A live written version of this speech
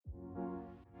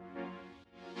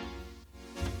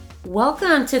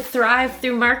Welcome to Thrive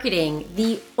Through Marketing,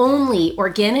 the only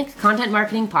organic content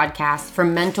marketing podcast for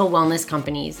mental wellness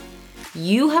companies.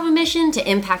 You have a mission to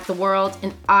impact the world,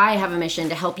 and I have a mission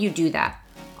to help you do that,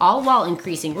 all while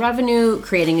increasing revenue,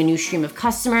 creating a new stream of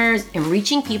customers, and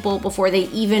reaching people before they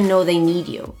even know they need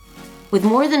you. With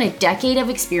more than a decade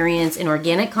of experience in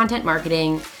organic content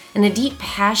marketing and a deep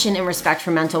passion and respect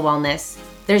for mental wellness,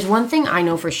 there's one thing I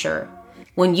know for sure.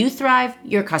 When you thrive,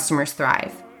 your customers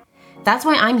thrive. That's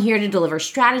why I'm here to deliver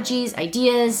strategies,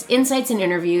 ideas, insights, and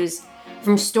interviews.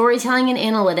 From storytelling and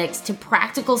analytics to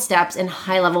practical steps and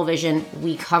high-level vision,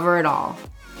 we cover it all.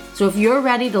 So if you're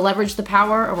ready to leverage the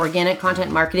power of organic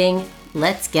content marketing,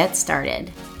 let's get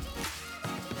started.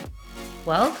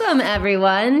 Welcome,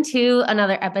 everyone, to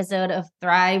another episode of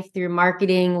Thrive Through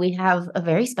Marketing. We have a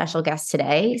very special guest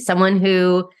today, someone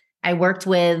who I worked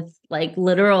with like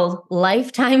literal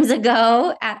lifetimes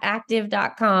ago at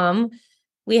active.com.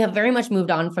 We have very much moved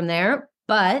on from there,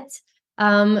 but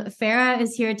Farah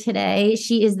is here today.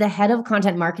 She is the head of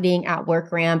content marketing at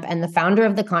WorkRamp and the founder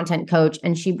of The Content Coach,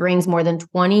 and she brings more than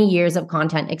 20 years of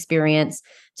content experience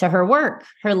to her work.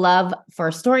 Her love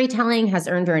for storytelling has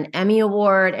earned her an Emmy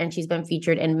Award, and she's been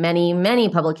featured in many, many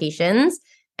publications.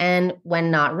 And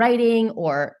when not writing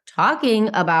or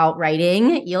talking about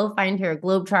writing, you'll find her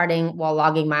globetrotting while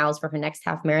logging miles for her next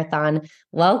half marathon.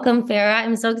 Welcome, Farah.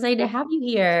 I'm so excited to have you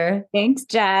here. Thanks,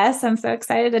 Jess. I'm so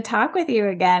excited to talk with you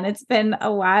again. It's been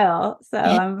a while. It's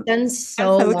been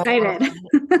so excited.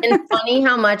 And funny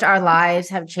how much our lives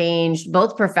have changed,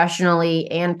 both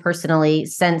professionally and personally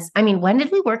since, when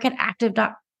did we work at Active?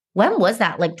 When was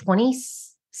that? Like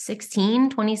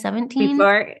 2016, 2017?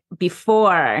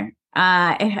 Before.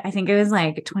 I think it was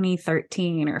like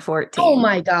 2013 or 14. Oh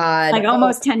my God. Like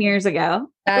almost 10 years ago.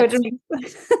 That's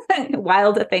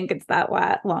wild to think it's that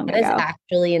long ago. That is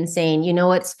actually insane. You know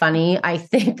what's funny? I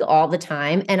think all the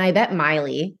time, and I bet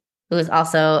Miley, who is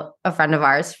also a friend of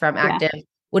ours from Active,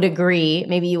 would agree,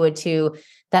 maybe you would too,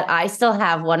 that I still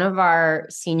have one of our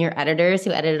senior editors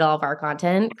who edited all of our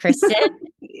content, Kristen.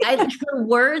 Her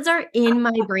words are in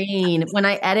my brain when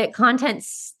I edit content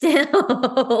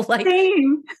still.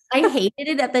 Same. I hated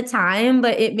it at the time,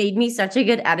 but it made me such a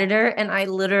good editor. And I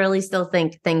literally still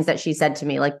think things that she said to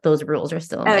me, like those rules are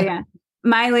still in my head.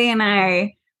 Miley and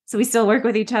I, so we still work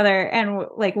with each other, and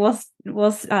like we'll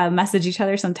message each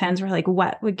other sometimes. We're like,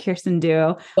 what would Kirsten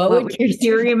do? Do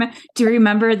you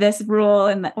remember this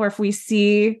rule? Or if we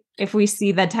see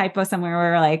the typo somewhere,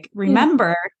 we're like,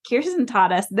 remember, Kirsten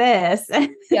taught us this.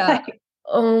 Yeah.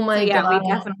 Oh my God. We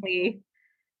definitely.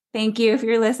 Thank you if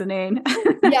you're listening.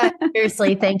 Yeah,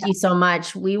 seriously. Thank you so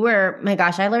much.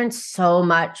 I learned so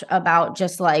much about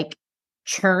just like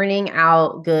churning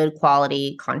out good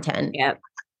quality content. Yep.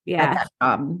 Yeah. At that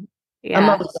job.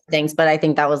 Among other things, but I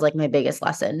think that was like my biggest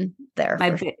lesson there.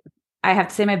 I have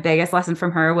to say my biggest lesson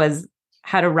from her was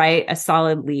how to write a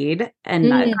solid lead and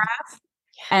nut graph.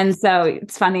 And so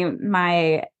it's funny,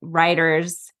 my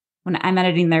writers, when I'm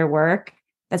editing their work,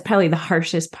 that's probably the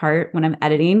harshest part when I'm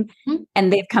editing. Mm-hmm.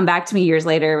 And they've come back to me years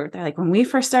later. They're like, when we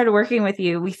first started working with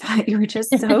you, we thought you were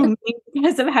just so mean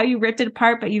because of how you ripped it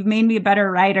apart, but you've made me a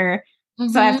better writer.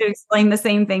 Mm-hmm. So I have to explain the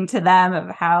same thing to them of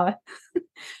how,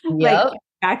 like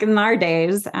back in our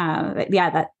days,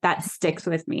 that sticks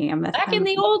with me. Back in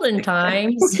the olden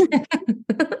times.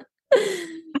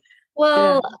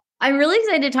 Well, I'm really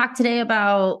excited to talk today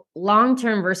about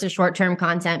long-term versus short-term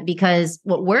content, because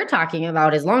what we're talking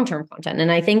about is long-term content.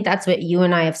 And I think that's what you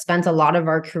and I have spent a lot of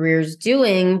our careers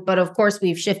doing. But of course,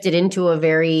 we've shifted into a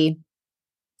very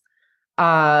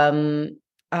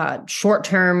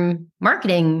short-term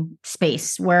marketing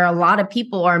space where a lot of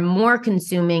people are more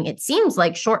consuming, it seems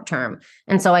like, short-term.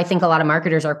 And so I think a lot of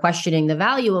marketers are questioning the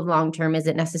value of long-term. Is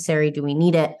it necessary? Do we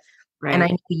need it? Right. And I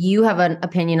know you have an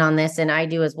opinion on this, and I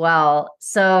do as well.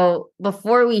 So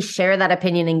before we share that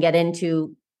opinion and get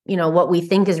into, what we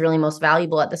think is really most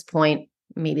valuable at this point,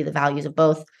 maybe the values of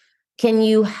both, can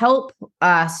you help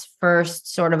us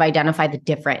first sort of identify the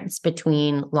difference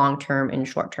between long-term and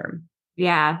short-term?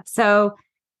 Yeah. So,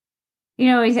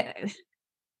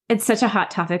 it's such a hot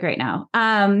topic right now.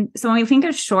 So when we think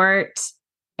of short,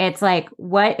 it's like,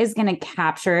 what is going to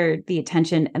capture the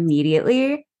attention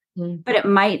immediately? Mm-hmm. But it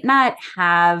might not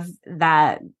have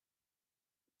the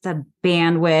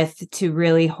bandwidth to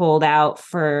really hold out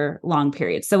for long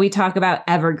periods. So we talk about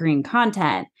evergreen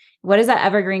content. What is that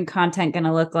evergreen content going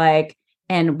to look like?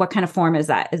 And what kind of form is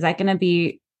that? Is that going to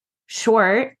be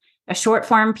a short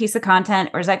form piece of content,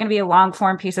 or is that going to be a long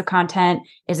form piece of content?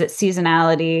 Is it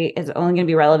seasonality? Is it only going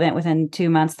to be relevant within 2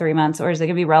 months, 3 months, or is it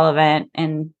going to be relevant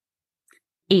in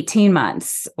 18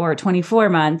 months or 24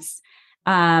 months?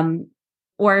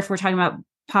 Or if we're talking about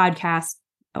podcasts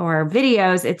or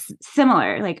videos, it's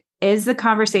similar. Like, is the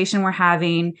conversation we're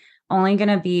having only going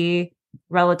to be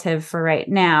relative for right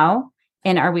now?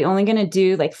 And are we only going to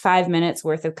do like 5 minutes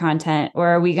worth of content, or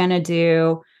are we going to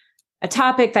do a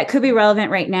topic that could be relevant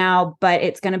right now, but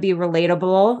it's going to be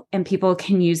relatable and people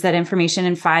can use that information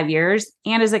in 5 years?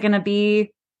 And is it going to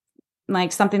be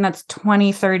like something that's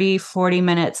 20, 30, 40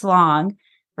 minutes long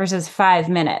versus 5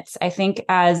 minutes? I think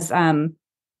as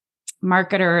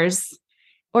marketers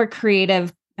or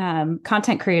creative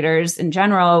content creators in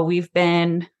general, we've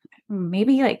been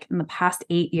maybe like in the past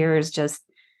 8 years just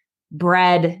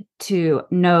bred to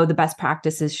know the best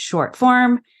practices short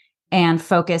form and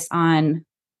focus on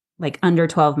like under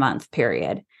 12-month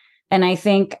period. And I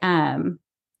think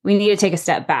we need to take a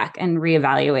step back and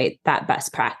reevaluate that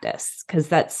best practice, because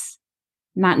that's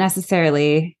not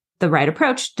necessarily the right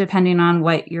approach depending on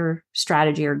what your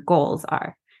strategy or goals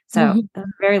are. So a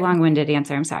very long-winded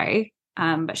answer, I'm sorry.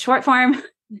 But short form.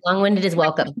 Long-winded is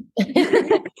welcome.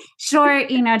 Short,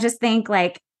 just think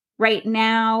like right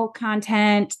now,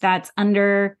 content that's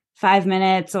under 5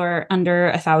 minutes or under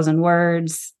 1,000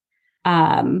 words.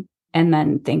 And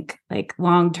then think like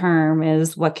long-term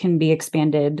is what can be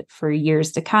expanded for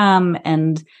years to come.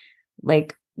 And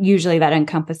like usually that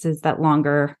encompasses that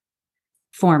longer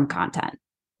form content.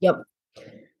 Yep.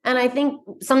 And I think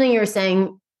something you're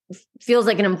saying feels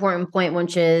like an important point,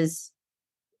 which is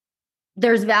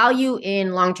there's value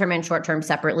in long-term and short-term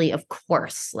separately, of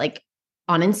course. Like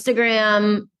on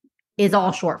Instagram is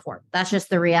all short form. That's just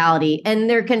the reality. And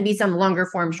there can be some longer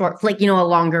form short, like, a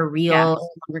longer reel,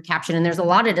 longer caption. And there's a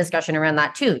lot of discussion around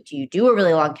that too. Do you do a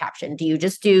really long caption? Do you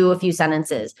just do a few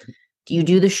sentences? Do you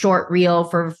do the short reel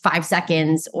for 5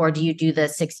 seconds, or do you do the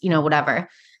 6, whatever?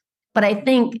 But I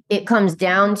think it comes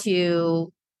down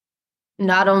to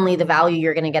not only the value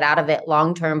you're going to get out of it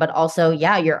long-term, but also,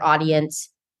 your audience,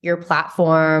 your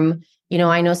platform.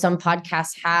 I know some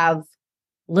podcasts have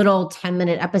little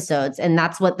 10-minute episodes, and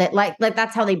that's what that like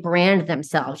that's how they brand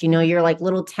themselves. You're like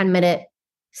little 10-minute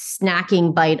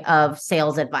snacking bite of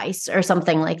sales advice or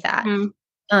something like that.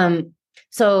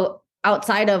 So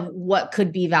outside of what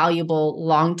could be valuable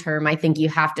long-term, I think you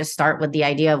have to start with the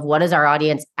idea of what does our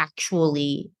audience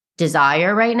actually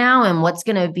desire right now, and what's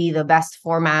going to be the best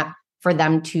format for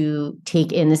them to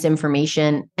take in this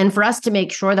information, and for us to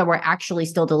make sure that we're actually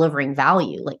still delivering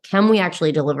value. Like, can we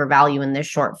actually deliver value in this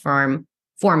short form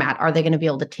format? Are they going to be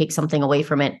able to take something away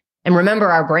from it and remember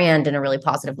our brand in a really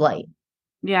positive light?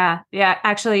 Yeah.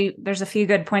 Actually, there's a few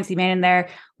good points you made in there.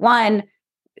 One,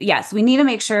 yes, we need to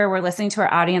make sure we're listening to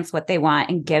our audience, what they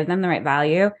want, and give them the right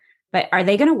value. But are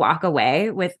they going to walk away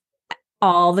with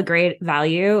all the great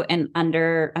value in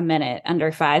under a minute,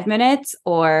 under 5 minutes?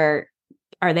 Or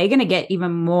are they going to get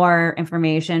even more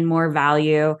information, more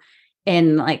value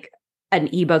in like an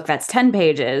ebook that's 10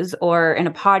 pages, or in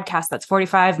a podcast that's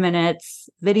 45 minutes,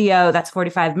 video that's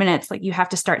 45 minutes? Like, you have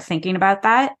to start thinking about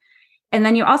that. And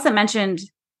then you also mentioned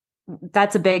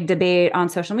that's a big debate on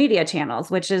social media channels,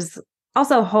 which is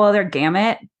also a whole other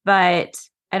gamut. But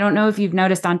I don't know if you've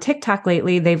noticed on TikTok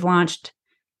lately, they've launched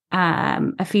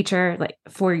a feature like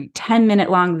for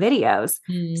 10-minute long videos.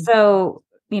 So,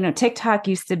 TikTok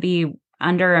used to be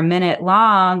under a minute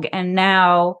long, and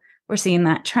now we're seeing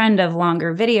that trend of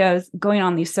longer videos going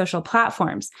on these social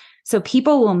platforms. So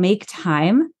people will make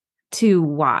time to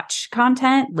watch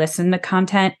content, listen to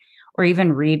content, or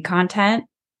even read content,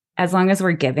 as long as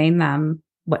we're giving them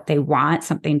what they want,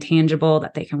 something tangible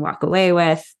that they can walk away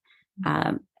with.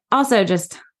 Also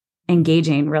just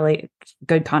engaging really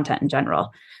good content in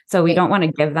general. So we don't want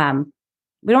to give them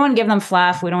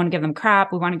fluff. We don't want to give them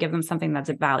crap. We want to give them something that's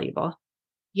valuable.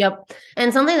 Yep.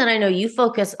 And something that I know you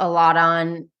focus a lot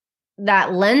on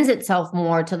that lends itself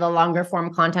more to the longer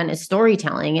form content is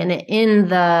storytelling. And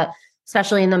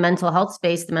especially in the mental health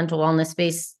space, the mental wellness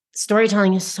space,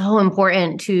 storytelling is so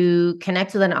important to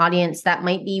connect with an audience that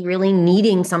might be really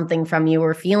needing something from you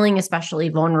or feeling especially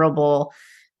vulnerable.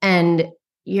 And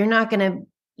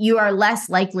you are less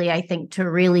likely, I think, to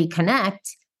really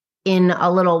connect in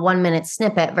a little 1-minute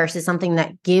snippet versus something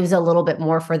that gives a little bit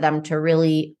more for them to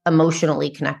really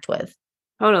emotionally connect with.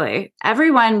 Totally.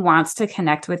 Everyone wants to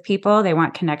connect with people. They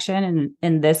want connection. And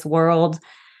in this world,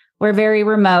 we're very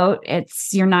remote.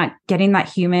 You're not getting that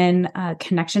human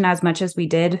connection as much as we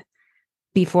did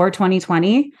before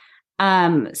 2020.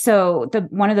 So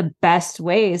one of the best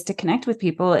ways to connect with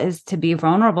people is to be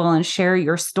vulnerable and share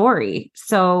your story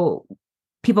so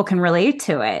people can relate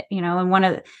to it. And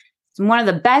one of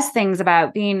the best things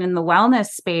about being in the wellness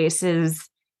space is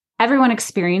everyone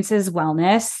experiences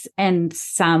wellness in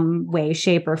some way,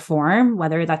 shape, or form,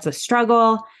 whether that's a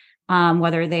struggle,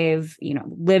 whether they've,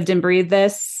 lived and breathed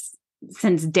this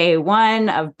since day one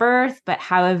of birth, but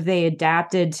how have they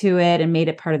adapted to it and made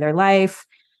it part of their life?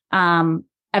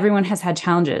 Everyone has had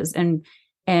challenges and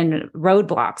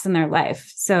roadblocks in their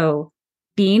life. So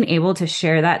being able to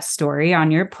share that story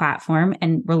on your platform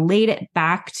and relate it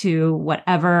back to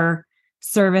whatever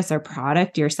service or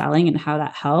product you're selling and how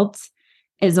that helped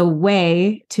is a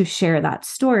way to share that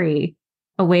story,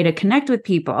 a way to connect with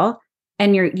people.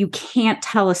 And you can't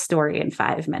tell a story in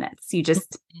 5 minutes.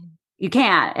 You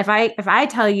can't. If I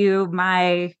tell you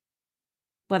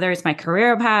whether it's my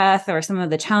career path or some of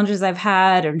the challenges I've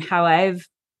had and how I've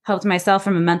helped myself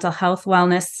from a mental health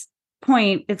wellness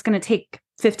point, it's going to take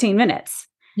 15 minutes.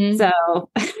 Mm-hmm. So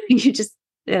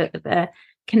the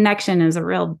connection is a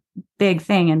real big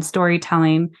thing, and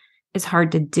storytelling is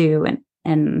hard to do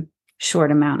in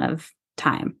short amount of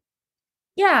time.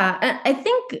 Yeah. I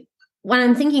think when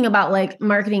I'm thinking about like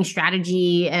marketing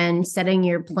strategy and setting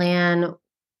your plan,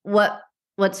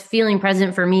 what's feeling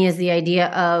present for me is the idea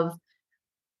of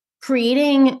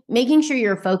making sure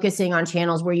you're focusing on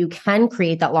channels where you can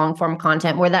create that long form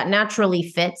content where that naturally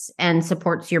fits and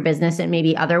supports your business in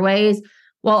maybe other ways,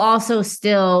 while also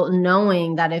still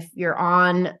knowing that if you're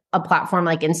on a platform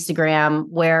like Instagram,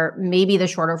 where maybe the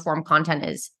shorter form content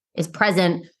is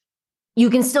present, you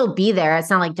can still be there. It's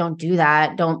not like, don't do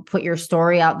that. Don't put your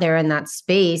story out there in that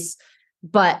space,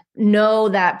 but know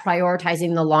that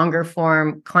prioritizing the longer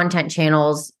form content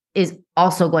channels is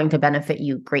also going to benefit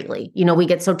you greatly. We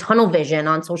get so tunnel vision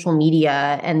on social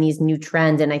media and these new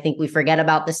trends. And I think we forget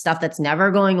about the stuff that's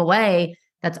never going away.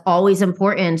 That's always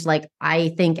important. Like,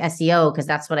 I think SEO, because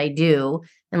that's what I do.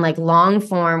 And like long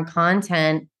form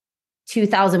content,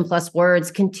 2,000 plus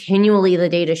words continually, the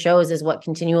data shows, is what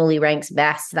continually ranks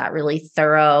best, that really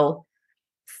thorough,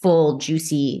 full,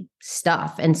 juicy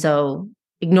stuff. And so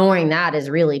ignoring that is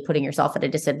really putting yourself at a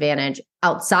disadvantage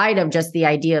outside of just the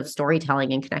idea of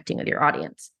storytelling and connecting with your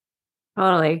audience.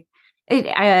 Totally.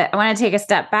 I want to take a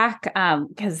step back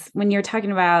because when you're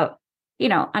talking about,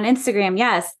 on Instagram,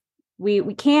 yes,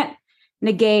 we can't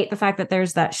negate the fact that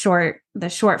there's the short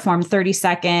form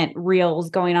 30-second reels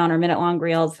going on, or minute-long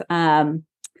reels. But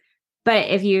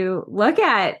if you look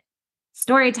at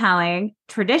storytelling,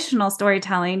 traditional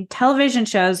storytelling, television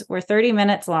shows were 30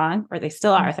 minutes long, or they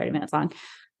still are 30 minutes long,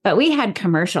 but we had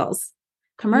commercials.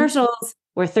 Commercials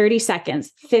were 30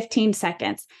 seconds, 15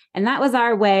 seconds. And that was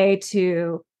our way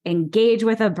to engage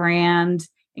with a brand,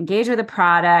 engage with a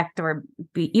product, or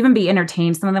even be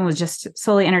entertained. Some of them was just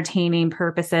solely entertaining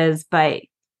purposes, but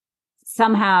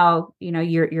somehow,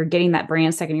 you're getting that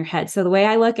brand stuck in your head. So the way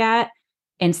I look at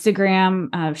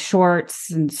Instagram shorts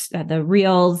and the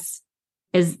reels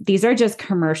is these are just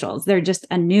commercials. They're just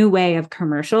a new way of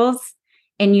commercials.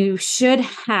 And you should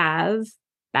have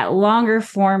that longer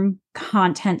form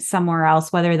content somewhere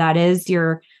else, whether that is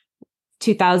your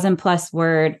 2,000 plus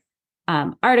word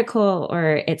article,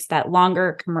 or it's that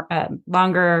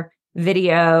longer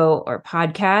video or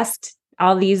podcast.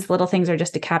 All these little things are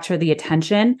just to capture the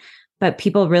attention, but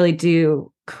people really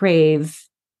do crave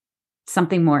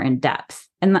something more in depth.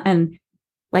 And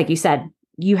like you said,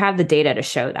 you have the data to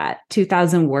show that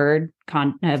 2,000 word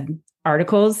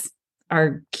articles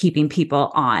are keeping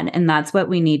people on. And that's what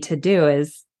we need to do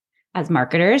as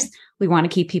marketers. We want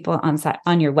to keep people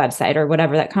on your website or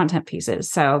whatever that content piece is.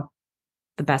 So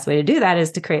the best way to do that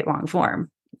is to create long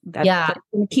form.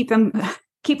 Keep them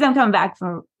coming back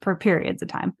for periods of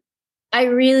time. I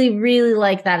really, really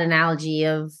like that analogy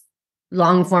of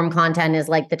long form content is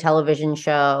like the television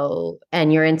show,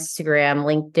 and your Instagram,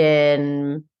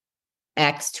 LinkedIn,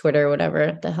 X, Twitter,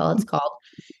 whatever the hell it's called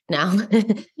now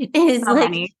is so like,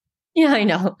 funny. Yeah, I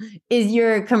know, is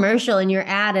your commercial and your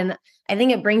ad. And I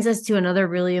think it brings us to another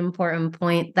really important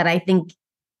point that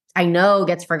I know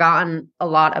gets forgotten a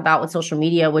lot about with social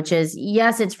media, which is,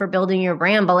 yes, it's for building your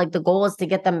brand, but like the goal is to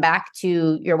get them back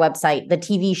to your website, the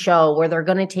TV show where they're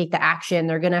going to take the action,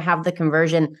 they're going to have the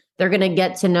conversion, they're going to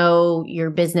get to know your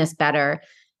business better.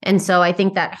 And so I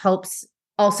think that helps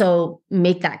also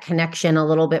make that connection a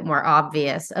little bit more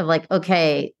obvious of like,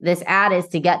 okay, this ad is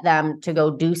to get them to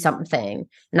go do something,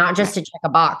 not just to check a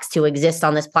box to exist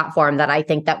on this platform that I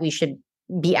think that we should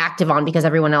be active on because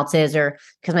everyone else is, or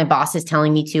because my boss is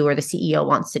telling me to, or the CEO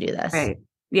wants to do this. Right.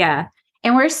 Yeah.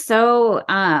 And we're so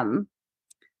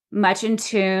much in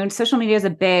tune. Social media is a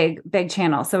big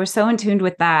channel. So we're so in tune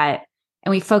with that.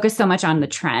 And we focus so much on the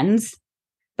trends,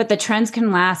 but the trends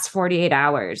can last 48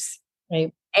 hours.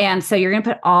 Right. And so you're going to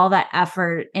put all that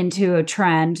effort into a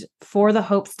trend for the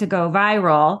hopes to go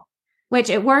viral, which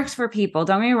it works for people.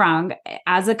 Don't get me wrong.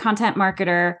 As a content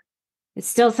marketer, it's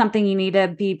still something you need to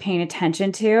be paying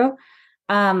attention to.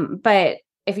 But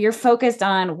if you're focused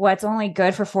on what's only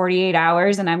good for 48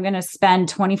 hours and I'm going to spend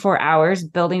 24 hours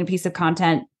building a piece of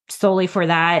content solely for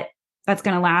that, that's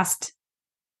going to last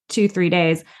 2-3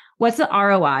 days. What's the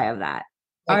ROI of that?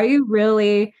 Right. Are you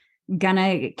really going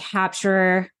to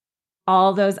capture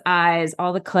all those eyes,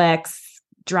 all the clicks,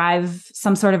 drive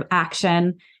some sort of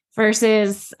action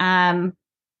versus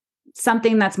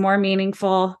something that's more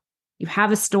meaningful? You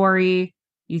have a story,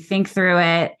 you think through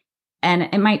it, and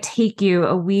it might take you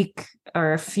a week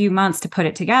or a few months to put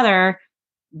it together,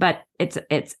 but it's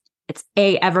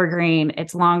evergreen,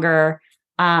 it's longer,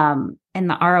 and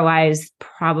the ROI is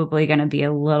probably going to be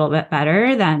a little bit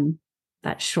better than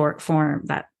that short form,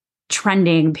 that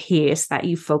trending piece that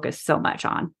you focus so much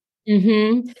on.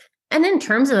 Mm-hmm. And in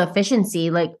terms of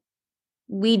efficiency, like,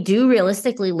 we do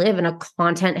realistically live in a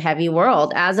content heavy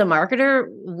world. As a marketer,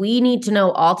 we need to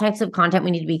know all types of content.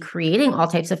 We need to be creating all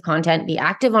types of content, be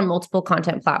active on multiple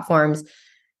content platforms.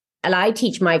 And I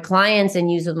teach my clients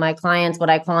and use with my clients what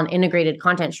I call an integrated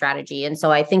content strategy. And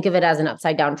so I think of it as an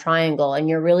upside down triangle, and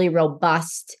your really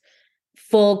robust,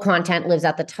 full content lives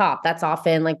at the top. That's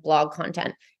often like blog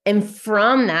content. And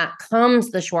from that comes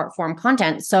the short form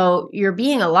content. So you're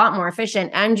being a lot more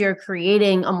efficient and you're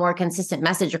creating a more consistent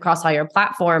message across all your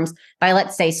platforms by,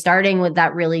 let's say, starting with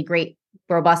that really great,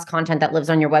 robust content that lives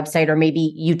on your website, or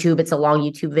maybe YouTube, it's a long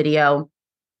YouTube video.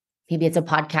 Maybe it's a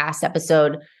podcast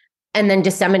episode, and then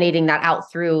disseminating that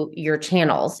out through your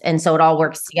channels. And so it all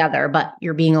works together, but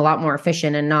you're being a lot more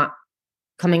efficient and not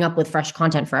coming up with fresh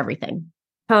content for everything.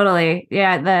 Totally.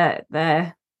 Yeah.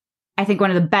 I think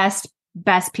one of the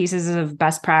best pieces of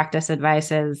best practice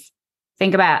advice is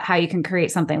think about how you can create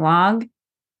something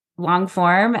long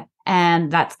form,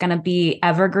 and that's going to be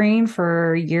evergreen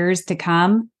for years to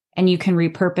come. And you can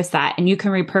repurpose that, and you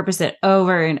can repurpose it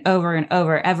over and over and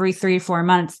over. Every 3-4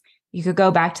 months, you could go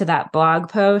back to that blog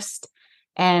post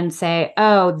and say,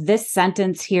 oh, this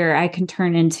sentence here, I can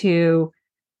turn into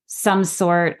some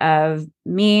sort of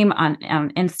meme on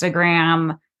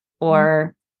Instagram,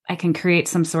 or I can create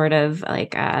some sort of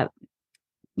like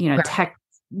tech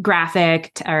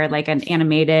graphic or like an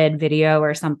animated video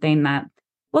or something that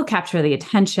will capture the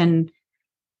attention.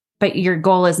 But your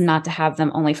goal is not to have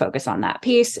them only focus on that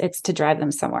piece. It's to drive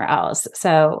them somewhere else.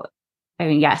 So, I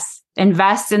mean, yes,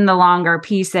 invest in the longer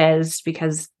pieces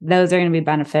because those are going to be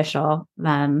beneficial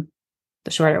than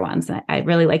the shorter ones. And I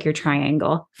really like your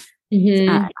triangle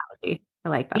analogy. I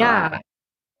like that a lot.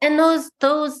 And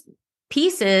those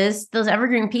pieces, those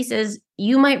evergreen pieces,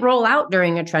 you might roll out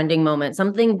during a trending moment.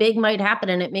 Something big might happen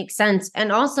and it makes sense.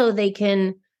 And also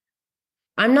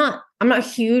I'm not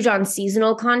huge on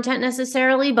seasonal content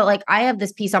necessarily, but like I have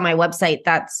this piece on my website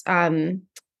that's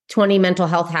 20 mental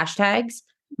health hashtags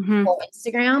for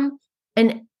Instagram.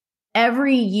 And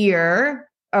every year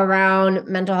around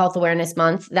Mental Health Awareness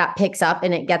Month, that picks up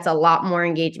and it gets a lot more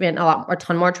engagement, a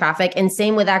ton more traffic. And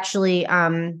same with actually, I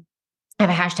have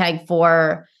a hashtag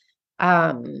for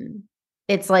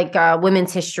it's like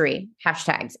women's history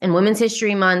hashtags, and Women's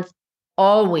History Month.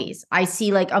 Always, I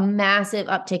see like a massive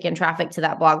uptick in traffic to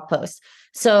that blog post.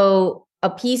 So a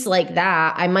piece like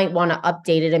that, I might want to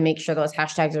update it and make sure those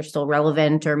hashtags are still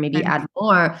relevant, or maybe add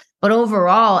more. But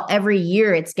overall, every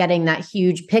year it's getting that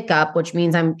huge pickup, which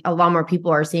means a lot more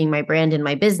people are seeing my brand and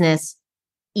my business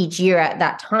each year at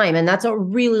that time. And that's a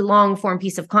really long form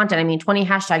piece of content. I mean, 20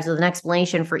 hashtags with an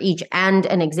explanation for each and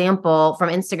an example from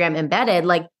Instagram embedded,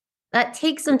 like that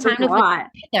takes some time to put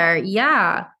together.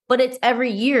 Yeah. But it's every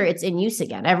year it's in use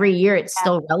again. Every year it's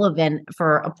still relevant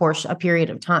for a period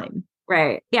of time.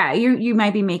 Right. Yeah. You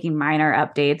might be making minor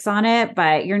updates on it,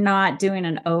 but you're not doing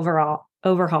an overall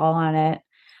overhaul on it.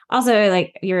 Also,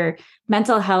 like your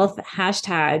mental health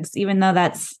hashtags, even though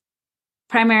that's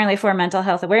primarily for Mental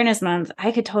Health Awareness Month,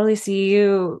 I could totally see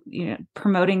you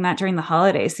promoting that during the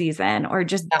holiday season, or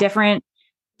just different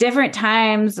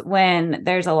times when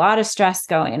there's a lot of stress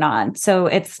going on. So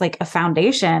it's like a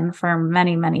foundation for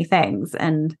many, many things.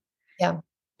 And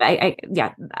I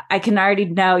can already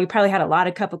know you probably had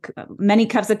many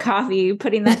cups of coffee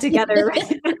putting that together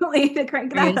recently to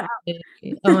crank that out.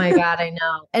 Oh my God, I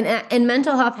know. And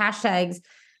mental health hashtags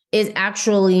is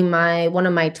actually one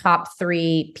of my top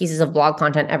 3 pieces of blog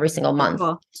content every single month.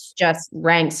 Cool. It just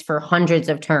ranks for hundreds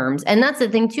of terms. And that's the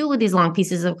thing too with these long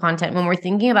pieces of content. When we're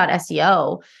thinking about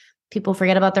SEO, people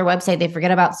forget about their website, they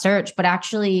forget about search, but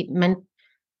actually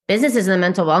businesses in the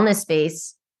mental wellness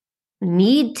space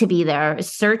need to be there.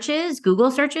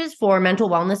 Google searches for mental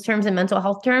wellness terms and mental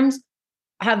health terms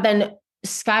have been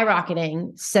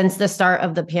skyrocketing since the start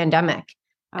of the pandemic.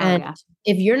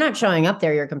 If you're not showing up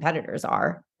there, your competitors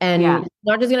are. And you're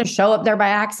not just going to show up there by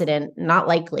accident. Not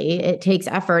likely. It takes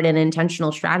effort and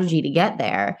intentional strategy to get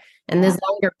there. And these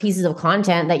longer pieces of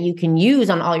content that you can use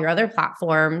on all your other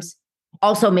platforms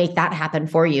also make that happen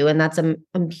for you. And that's a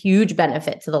huge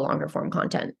benefit to the longer form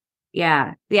content.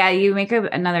 Yeah. Yeah. You make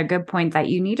another good point that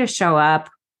you need to show up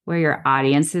where your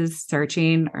audience is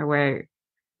searching or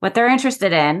what they're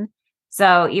interested in.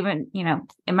 So even,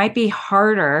 it might be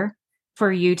harder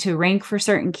for you to rank for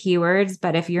certain keywords,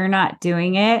 but if you're not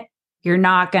doing it, you're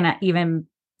not going to even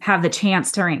have the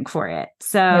chance to rank for it.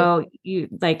 So you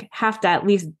have to at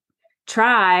least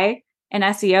try. And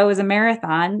SEO is a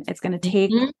marathon. It's going to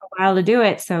take a while to do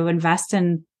it. So invest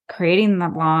in creating the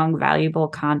long, valuable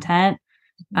content.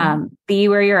 Be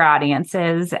where your audience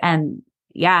is. And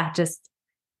just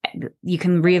you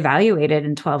can reevaluate it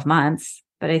in 12 months.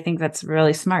 But I think that's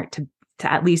really smart to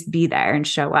at least be there and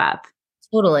show up.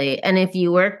 Totally. And if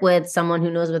you work with someone who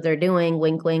knows what they're doing,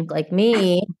 wink, wink, like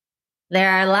me, there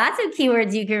are lots of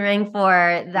keywords you can rank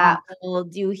for that will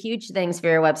do huge things for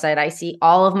your website. I see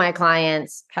all of my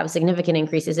clients have significant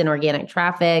increases in organic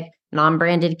traffic,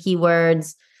 non-branded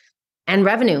keywords, and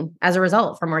revenue as a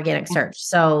result from organic search.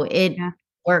 So it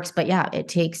works, but it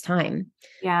takes time.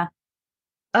 Yeah.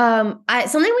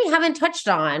 Something we haven't touched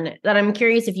on that I'm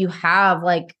curious if you have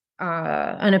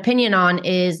an opinion on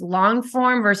is long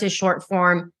form versus short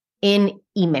form in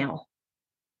email.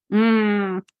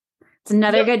 It's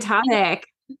another good topic.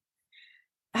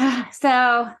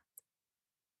 So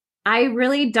I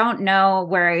really don't know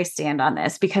where I stand on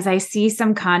this because I see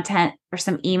some content or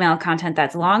some email content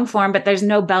that's long form, but there's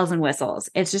no bells and whistles.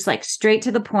 It's just straight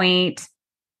to the point,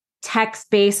 text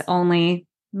based only,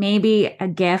 maybe a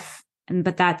GIF,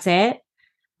 but that's it.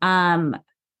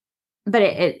 But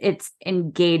it's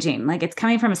engaging. It's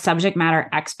coming from a subject matter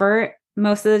expert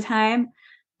most of the time.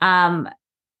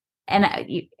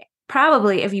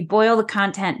 Probably if you boil the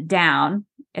content down,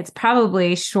 it's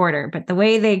probably shorter, but the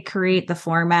way they create the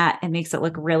format, it makes it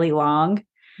look really long.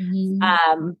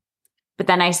 But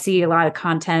then I see a lot of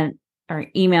content or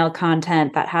email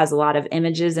content that has a lot of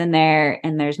images in there.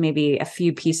 And there's maybe a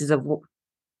few pieces of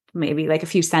maybe a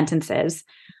few sentences.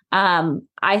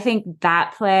 I think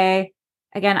that play,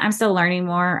 again, I'm still learning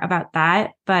more about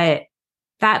that, but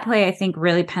that play, I think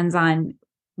really depends on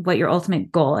what your ultimate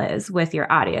goal is with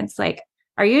your audience.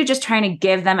 Are you just trying to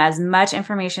give them as much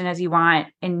information as you want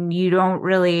and you don't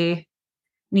really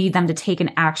need them to take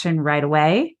an action right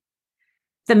away?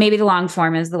 So maybe the long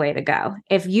form is the way to go.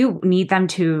 If you need them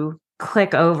to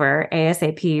click over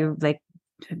ASAP,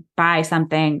 to buy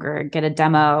something or get a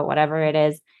demo, whatever it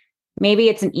is, maybe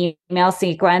it's an email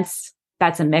sequence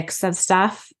that's a mix of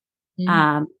stuff.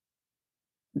 But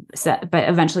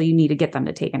eventually you need to get them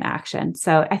to take an action.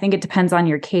 So I think it depends on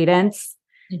your cadence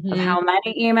of how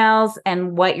many emails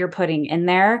and what you're putting in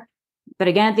there. But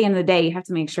again, at the end of the day, you have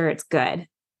to make sure it's good.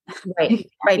 Right.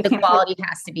 The quality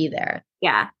has to be there.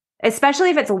 Yeah. Especially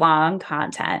if it's long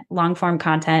form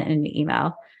content in the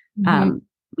email.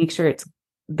 Make sure it's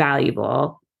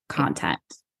valuable content.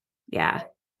 Yeah.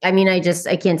 I mean, I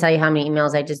can't tell you how many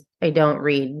emails I don't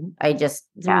read. I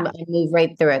move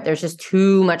right through it. There's just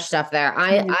too much stuff there.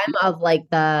 I'm of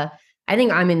I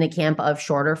think I'm in the camp of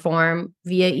shorter form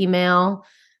via email.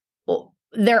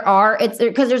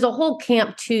 Because there's a whole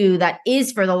camp too that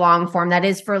is for the long form, that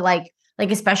is for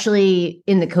especially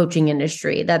in the coaching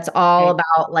industry, that's all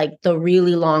about the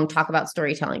really long talk about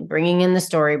storytelling, bringing in the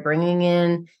story, bringing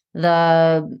in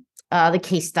the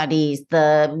case studies,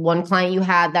 the one client you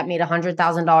had that made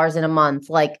 $100,000 in a month,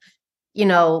 but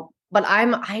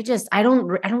I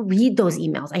don't read those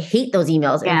emails. I hate those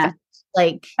emails. Yeah.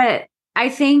 But I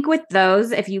think with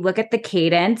those, if you look at the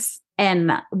cadence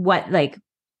and what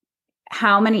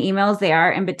how many emails they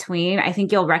are in between, I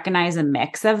think you'll recognize a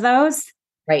mix of those.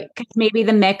 Right. Because maybe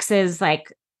the mix is the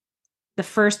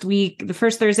first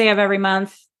Thursday of every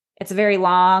month, it's very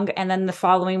long. And then the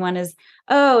following one is,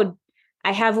 I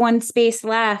have one space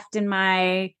left in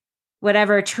my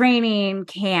whatever training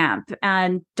camp.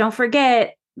 And don't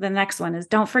forget, the next one is,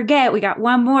 don't forget, we got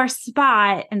one more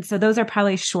spot. And so those are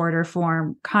probably shorter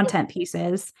form content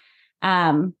pieces.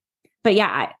 But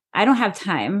I don't have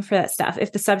time for that stuff.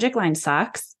 If the subject line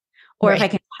sucks, or if I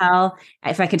can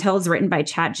tell it's written by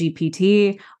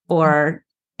ChatGPT or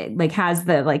it has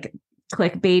the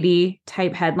clickbaity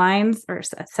type headlines or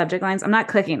subject lines, I'm not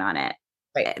clicking on it.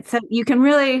 Right. So you can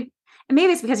really, and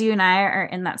maybe it's because you and I are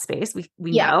in that space.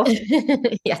 We know.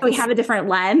 Yes. So we have a different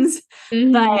lens,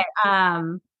 but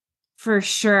for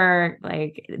sure,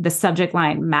 the subject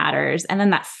line matters. And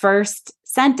then that first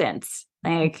sentence,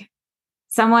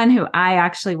 someone who I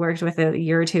actually worked with a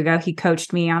year or two ago, he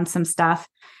coached me on some stuff.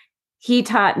 He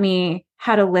taught me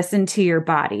how to listen to your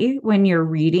body when you're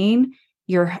reading.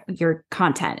 your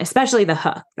content, especially the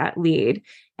hook, that lead.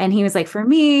 And he was like, for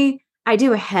me, I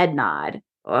do a head nod.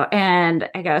 And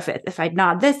I go, if I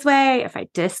nod this way, if I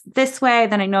this way,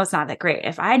 then I know it's not that great.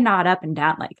 If I nod up and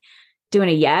down, like doing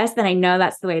a yes, then I know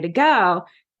that's the way to go.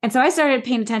 And so I started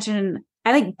paying attention.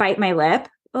 I like bite my lip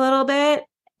a little bit,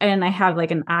 and I have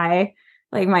like an eye,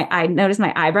 like I notice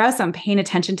my eyebrows. So I'm paying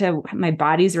attention to my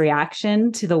body's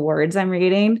reaction to the words I'm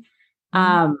reading.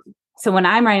 So when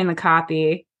I'm writing the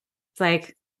copy, it's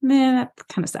like, man, that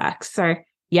kind of sucks. Or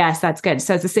yes, that's good.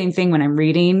 So it's the same thing when I'm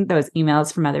reading those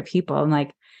emails from other people. I'm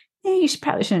like, you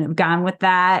probably shouldn't have gone with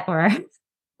that. Or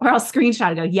I'll screenshot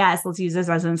and go, yes, let's use this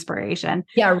as inspiration.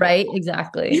 Yeah, right.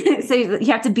 Exactly. So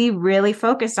you have to be really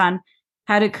focused on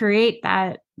how to create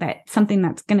that something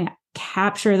that's going to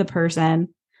capture the person.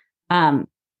 And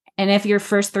if your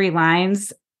first 3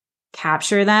 lines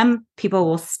capture them, people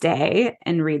will stay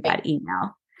and read that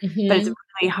email. But it's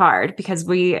really hard because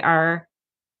we are,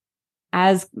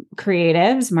 as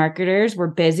creatives, marketers, we're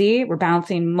busy, we're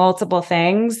balancing multiple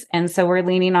things. And so we're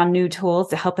leaning on new tools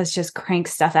to help us just crank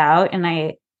stuff out. And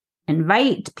I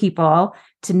invite people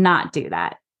to not do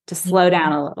that, to slow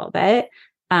down a little bit,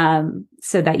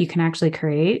 so that you can actually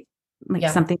create like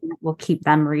something that will keep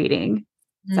them reading.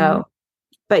 So,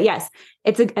 but yes,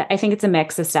 I think it's a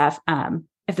mix of stuff.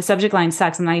 If the subject line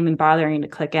sucks, I'm not even bothering to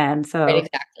click in. So right,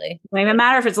 exactly. It doesn't even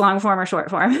matter if it's long form or short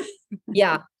form.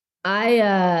 Yeah.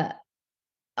 I'll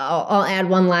add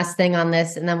one last thing on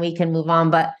this and then we can move on.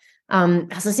 But I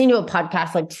was listening to a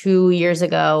podcast like 2 years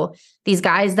ago. These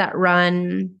guys that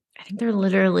run, I think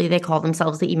they call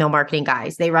themselves the email marketing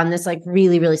guys. They run this like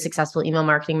really, really successful email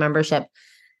marketing membership.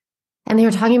 And they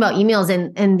were talking about emails,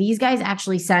 and these guys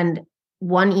actually send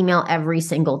one email every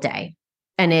single day.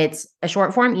 And it's a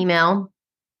short form email.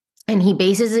 And he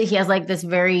has like this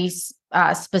very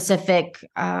specific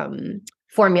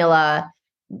formula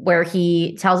where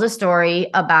he tells a story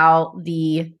about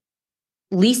the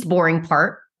least boring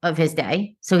part of his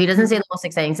day. So he doesn't say the most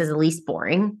exciting, says the least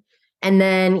boring. And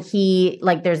then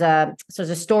there's a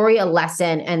story, a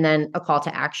lesson, and then a call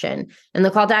to action. And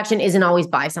the call to action isn't always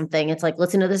buy something. It's like,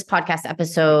 listen to this podcast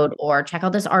episode or check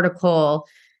out this article.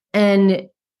 And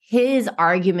his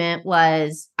argument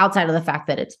was, outside of the fact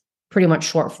that it's pretty much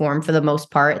short form for the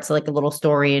most part, it's like a little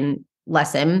story and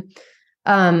lesson.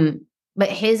 But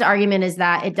his argument is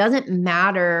that it doesn't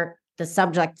matter the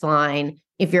subject line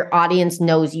if your audience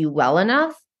knows you well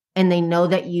enough and they know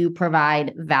that you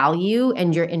provide value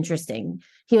and you're interesting.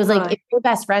 He was like, if your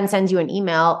best friend sends you an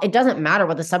email, it doesn't matter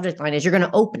what the subject line is. You're going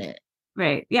to open it.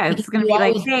 Right. Yeah. It's going to be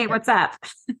like, hey, what's up?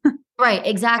 Right.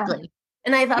 Exactly. Yeah.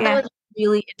 And I thought that was a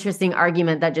really interesting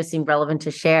argument that just seemed relevant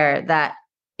to share, that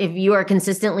if you are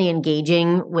consistently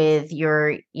engaging with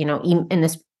your, in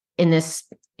this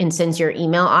instance, your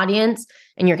email audience,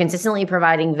 and you're consistently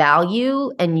providing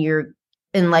value, and your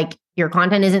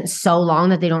content isn't so long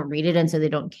that they don't read it and so they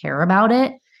don't care about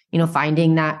it,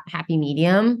 finding that happy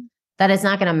medium, that it's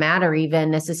not going to matter even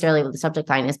necessarily what the subject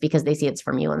line is, because they see it's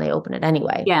from you and they open it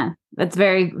anyway. Yeah, that's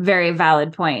very, very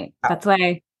valid point. That's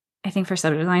why I think for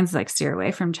subject lines, like, steer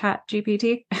away from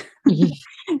ChatGPT.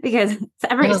 Because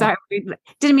sorry,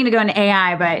 didn't mean to go into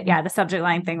AI, but yeah, the subject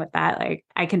line thing with that, like,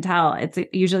 I can tell it's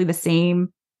usually the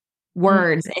same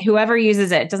words. Whoever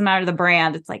uses it, doesn't matter the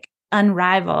brand. It's like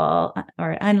unrival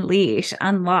or unleash,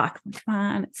 unlock. Come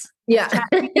on, it's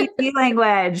ChatGPT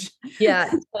language.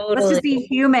 Yeah, totally. Let's just be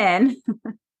human.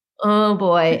 Oh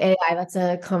boy, AI, that's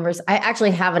a conversation. I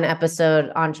actually have an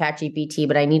episode on ChatGPT,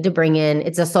 but I need to bring in,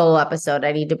 it's a solo episode.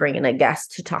 I need to bring in a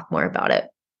guest to talk more about it.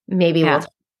 Maybe we'll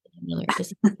talk.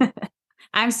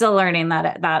 I'm still learning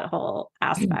that whole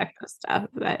aspect of stuff.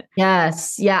 But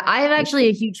yes. Yeah. I am actually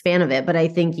a huge fan of it, but I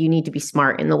think you need to be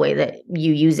smart in the way that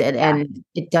you use it. Yeah. And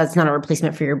it's not a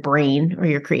replacement for your brain or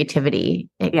your creativity.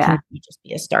 It can just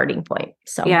be a starting point.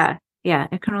 So yeah.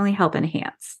 It can only help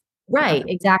enhance. Right.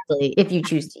 Exactly. If you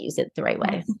choose to use it the right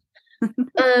way.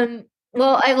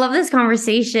 Well, I love this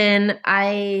conversation.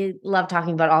 I love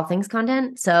talking about all things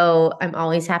content. So I'm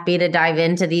always happy to dive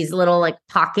into these little like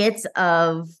pockets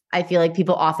of, I feel like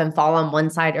people often fall on one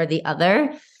side or the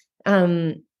other.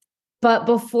 But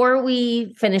before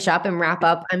we finish up and wrap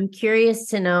up, I'm curious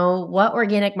to know what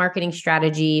organic marketing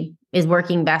strategy is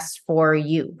working best for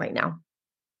you right now.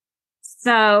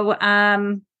 So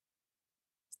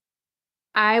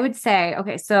I would say,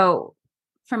 okay, so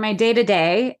for my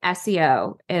day-to-day,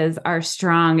 SEO is our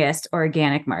strongest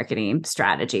organic marketing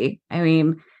strategy. I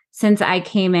mean, since I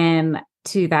came in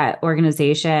to that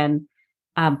organization,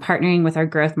 partnering with our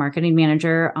growth marketing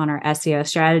manager on our SEO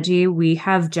strategy, we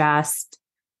have just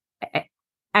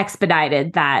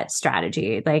expedited that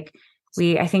strategy. Like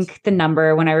I think the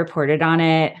number when I reported on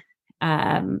it,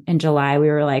 in July, we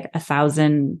were like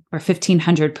 1,000 or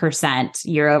 1,500%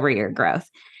 year over year growth.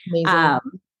 Amazing.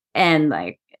 And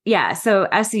like, yeah, so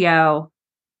SEO,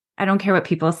 I don't care what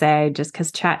people say, just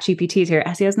because ChatGPT is here.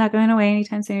 SEO is not going away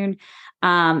anytime soon.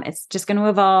 It's just going to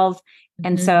evolve. Mm-hmm.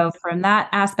 And so from that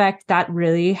aspect, that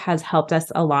really has helped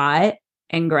us a lot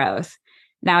in growth.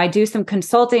 Now I do some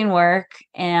consulting work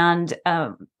and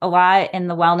a lot in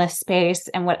the wellness space.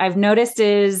 And what I've noticed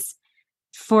is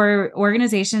for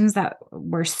organizations that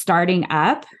were starting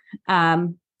up,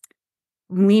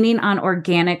 leaning on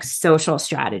organic social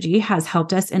strategy has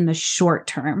helped us in the short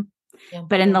term. Yeah.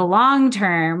 But in the long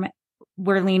term,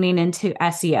 we're leaning into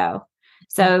SEO.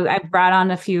 So I've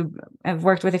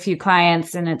worked with a few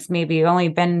clients, and it's maybe only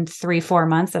been 3-4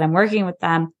 months that I'm working with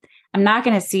them. I'm not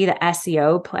going to see the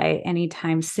SEO play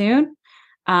anytime soon.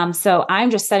 So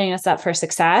I'm just setting us up for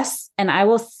success, and I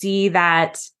will see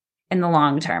that in the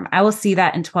long term. I will see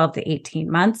that in 12 to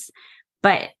 18 months.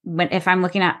 But if I'm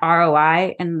looking at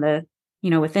ROI in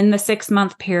within the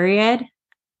 6-month period,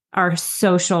 our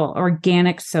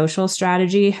organic social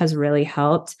strategy has really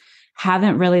helped.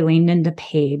 Haven't really leaned into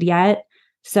paid yet.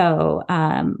 So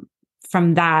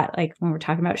from that, like when we're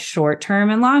talking about short term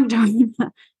and long term,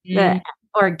 the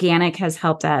organic has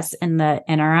helped us in the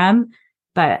interim,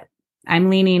 but I'm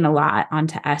leaning a lot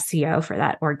onto SEO for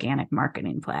that organic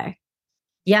marketing play.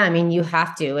 Yeah, I mean, you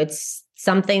have to. It's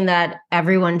something that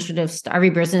every business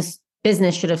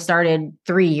should have started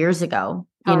 3 years ago.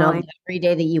 Totally. Every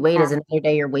day that you wait is another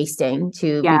day you're wasting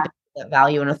to reap that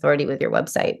value and authority with your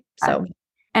website. So,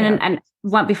 and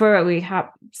before we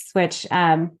switch,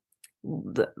 I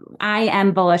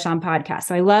am bullish on podcasts.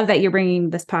 So I love that you're bringing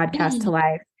this podcast to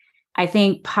life. I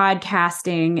think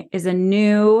podcasting is a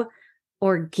new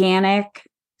organic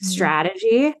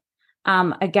strategy.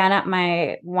 Again, at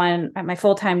my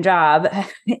full-time job,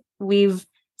 we've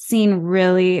seen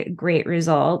really great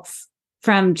results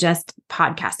from just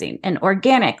podcasting and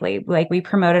organically. Like we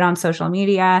promote it on social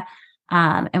media,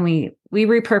 and we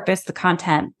repurpose the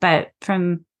content, but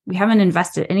we haven't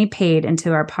invested any paid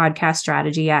into our podcast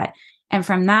strategy yet. And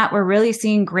from that, we're really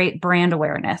seeing great brand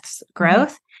awareness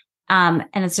growth. And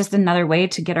it's just another way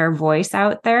to get our voice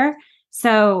out there.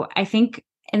 So I think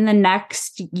in the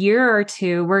next year or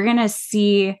two, we're going to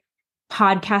see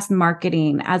podcast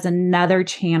marketing as another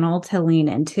channel to lean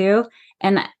into.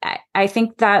 And I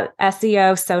think that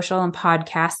SEO, social, and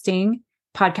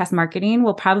podcast marketing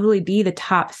will probably be the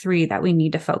top 3 that we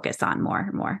need to focus on more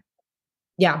and more.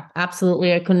 Yeah,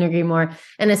 absolutely. I couldn't agree more.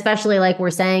 And especially like we're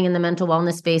saying in the mental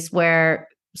wellness space where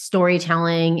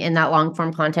storytelling and that long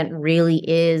form content really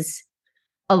is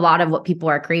a lot of what people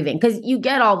are craving, because you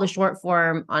get all the short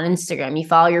form on Instagram. You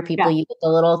follow your people, you get the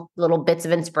little bits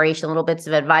of inspiration, little bits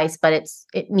of advice, but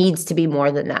it needs to be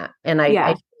more than that. And I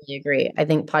totally agree. I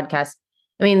think podcasts,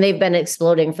 they've been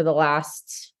exploding for the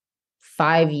last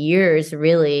 5 years,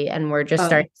 really. And we're just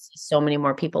starting to see so many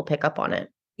more people pick up on it.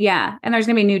 Yeah. And there's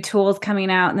going to be new tools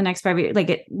coming out in the next 5 years.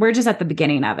 We're just at the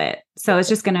beginning of it. So it's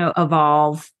just going to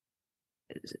evolve.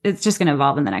 It's just going to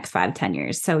evolve in the next 5-10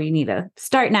 years. So you need to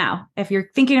start now. If you're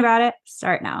thinking about it,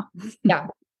 start now. Yeah.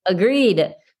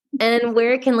 Agreed. And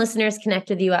where can listeners connect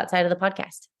with you outside of the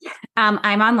podcast?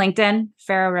 I'm on LinkedIn,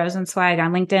 Farah Rosenzweig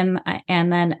on LinkedIn,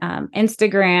 and then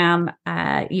Instagram.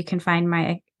 You can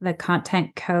find the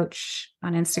content coach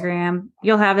on Instagram.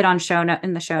 You'll have it on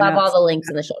in the show notes. All the links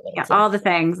in the show notes. Yeah, all the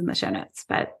things in the show notes.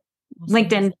 But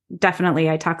LinkedIn, definitely.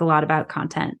 I talk a lot about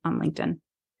content on LinkedIn.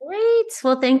 Great.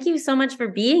 Well, thank you so much for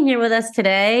being here with us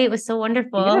today. It was so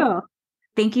wonderful.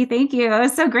 Thank you. It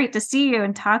was so great to see you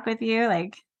and talk with you.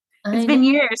 It's been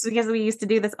years because we used to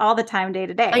do this all the time, day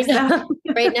to day. I know.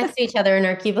 So. Right next to each other in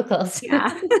our cubicles.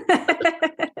 Yeah.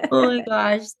 Oh my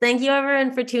gosh. Thank you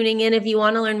everyone for tuning in. If you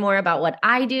want to learn more about what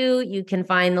I do, you can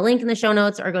find the link in the show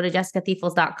notes or go to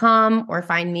jessicathiefels.com or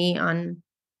find me on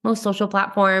most social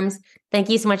platforms. Thank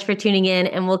you so much for tuning in,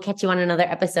 and we'll catch you on another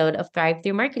episode of Thrive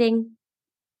Through Marketing.